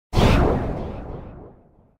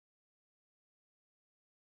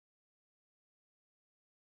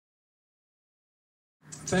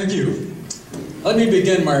Thank you. Let me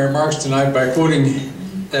begin my remarks tonight by quoting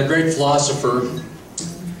that great philosopher,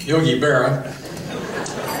 Yogi Berra,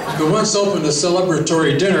 who once opened a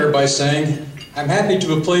celebratory dinner by saying, "I'm happy to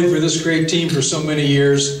have played for this great team for so many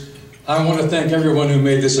years. I want to thank everyone who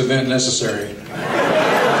made this event necessary."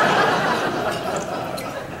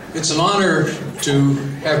 It's an honor to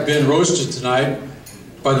have been roasted tonight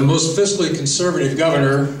by the most fiscally conservative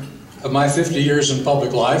governor of my 50 years in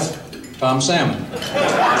public life, Tom Salmon.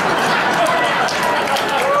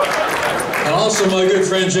 And also my good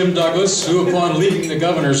friend Jim Douglas, who upon leaving the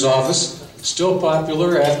governor's office, still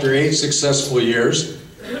popular after 8 successful years,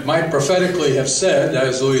 might prophetically have said,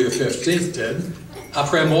 as Louis XV did,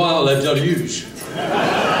 "Après moi le déluge."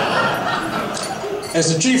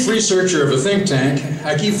 As the chief researcher of a think tank,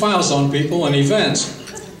 I keep files on people and events.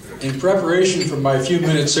 In preparation for my few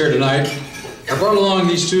minutes here tonight, I brought along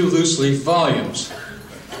these 2 loose-leaf volumes.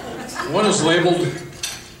 One is labeled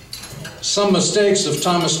 "Some Mistakes of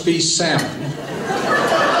Thomas P. Salmon,"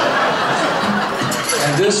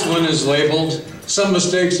 and this one is labeled "Some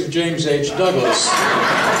Mistakes of James H. Douglas."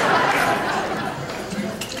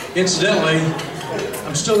 Incidentally,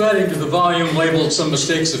 I'm still adding to the volume labeled "Some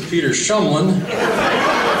Mistakes of Peter Shumlin,"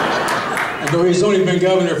 and though he's only been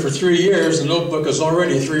governor for 3 years, the notebook is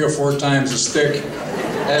already 3 or 4 times as thick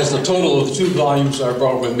as the total of the 2 volumes I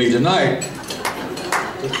brought with me tonight.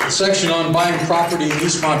 The section on buying property in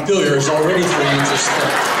East Montpelier is already 3 inches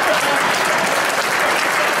thick.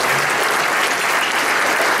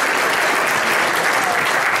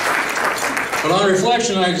 But on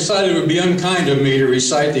reflection, I decided it would be unkind of me to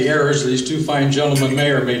recite the errors these 2 fine gentlemen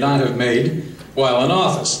may or may not have made while in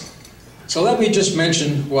office. So let me just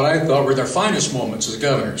mention what I thought were their finest moments as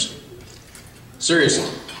governors. Seriously.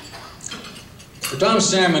 For Tom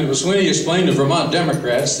Salmon, it was when he explained to Vermont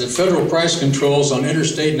Democrats that federal price controls on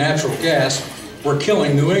interstate natural gas were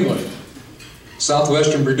killing New England.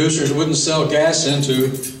 Southwestern producers wouldn't sell gas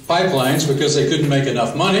into pipelines because they couldn't make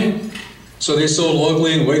enough money, so they sold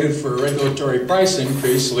locally and waited for a regulatory price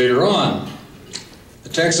increase later on. The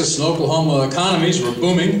Texas and Oklahoma economies were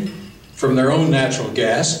booming from their own natural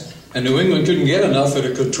gas, and New England couldn't get enough at a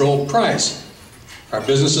controlled price. Our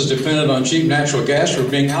businesses dependent on cheap natural gas were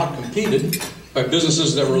being outcompeted by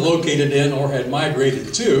businesses that were located in or had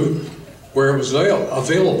migrated to where it was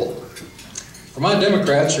available. Vermont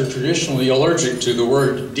Democrats are traditionally allergic to the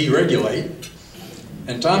word deregulate,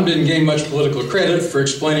 and Tom didn't gain much political credit for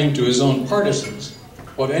explaining to his own partisans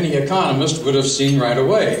what any economist would have seen right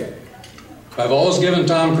away. I've always given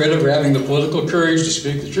Tom credit for having the political courage to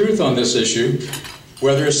speak the truth on this issue,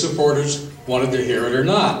 whether his supporters wanted to hear it or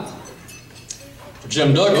not. For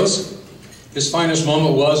Jim Douglas, his finest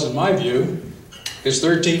moment was, in my view, his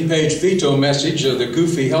 13-page veto message of the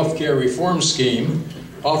goofy healthcare reform scheme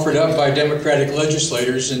offered up by Democratic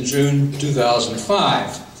legislators in June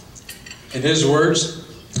 2005. In his words,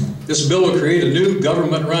 "This bill will create a new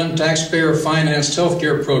government-run, taxpayer-financed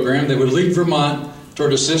healthcare program that would lead Vermont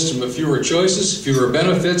toward a system of fewer choices, fewer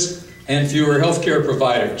benefits, and fewer healthcare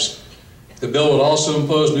providers. The bill would also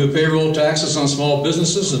impose new payroll taxes on small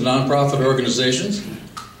businesses and nonprofit organizations,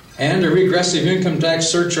 and a regressive income tax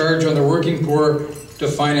surcharge on the working poor to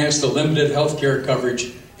finance the limited health care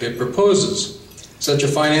coverage it proposes. Such a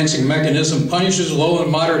financing mechanism punishes low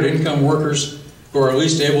and moderate income workers who are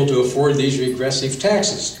least able to afford these regressive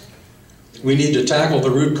taxes. We need to tackle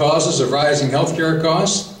the root causes of rising health care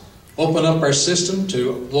costs, open up our system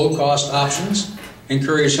to low-cost options,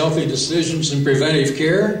 encourage healthy decisions in preventive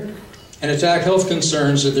care, and attack health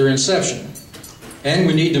concerns at their inception. And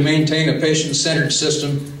we need to maintain a patient-centered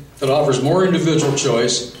system that offers more individual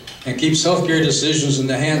choice and keeps healthcare decisions in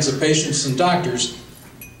the hands of patients and doctors,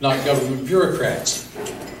 not government bureaucrats."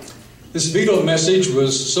 This veto message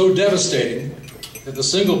was so devastating that the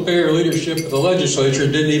single-payer leadership of the legislature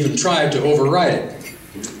didn't even try to override it.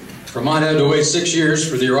 Vermont had to wait 6 years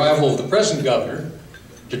for the arrival of the present governor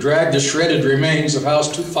to drag the shredded remains of House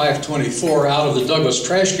 524 out of the Douglas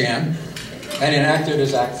trash can and enact it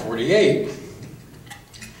as Act 48.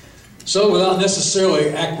 So, without necessarily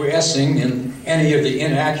acquiescing in any of the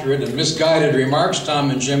inaccurate and misguided remarks Tom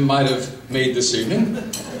and Jim might have made this evening,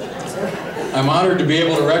 I'm honored to be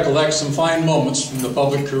able to recollect some fine moments from the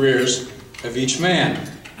public careers of each man.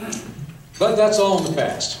 But that's all in the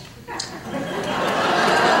past.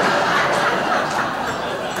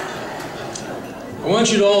 I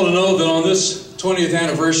want you all to know that on this 20th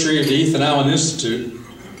anniversary of the Ethan Allen Institute,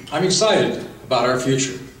 I'm excited about our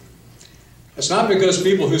future. It's not because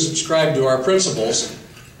people who subscribe to our principles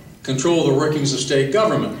control the workings of state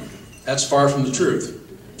government. That's far from the truth.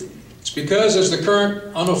 It's because as the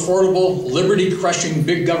current unaffordable, liberty-crushing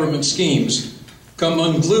big government schemes come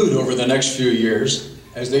unglued over the next few years,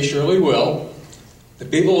 as they surely will, the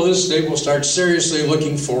people of this state will start seriously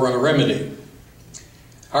looking for a remedy.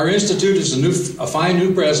 Our institute is a fine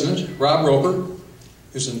new president, Rob Roper,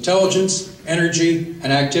 whose intelligence, energy,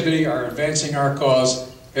 and activity are advancing our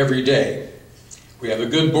cause every day. We have a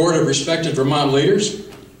good board of respected Vermont leaders,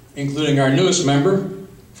 including our newest member,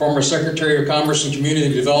 former Secretary of Commerce and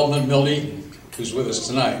Community Development, Milt Eaton, who's with us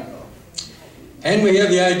tonight. And we have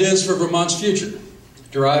the ideas for Vermont's future,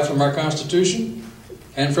 derived from our Constitution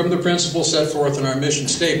and from the principles set forth in our mission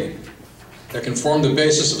statement that can form the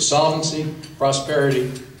basis of solvency,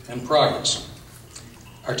 prosperity, and progress.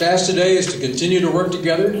 Our task today is to continue to work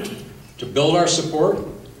together, to build our support,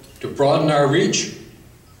 to broaden our reach,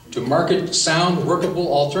 to market sound,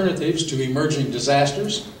 workable alternatives to emerging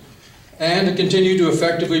disasters, and to continue to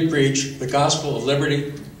effectively preach the gospel of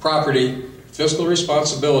liberty, property, fiscal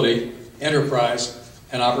responsibility, enterprise,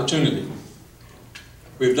 and opportunity.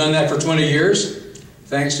 We've done that for 20 years,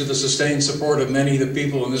 thanks to the sustained support of many of the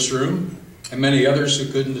people in this room and many others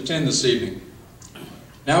who couldn't attend this evening.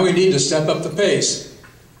 Now we need to step up the pace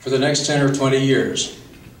for the next 10 or 20 years.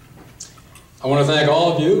 I want to thank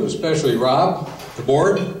all of you, especially Rob, the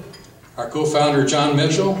board, our co-founder John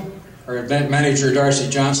Mitchell, our event manager Darcy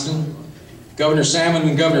Johnston, Governor Salmon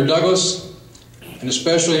and Governor Douglas, and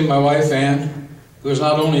especially my wife Ann, who is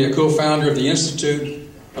not only a co-founder of the Institute,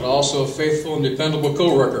 but also a faithful and dependable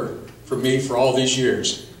co-worker for me for all these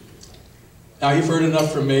years. Now you've heard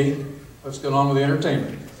enough from me. Let's get on with the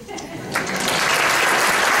entertainment.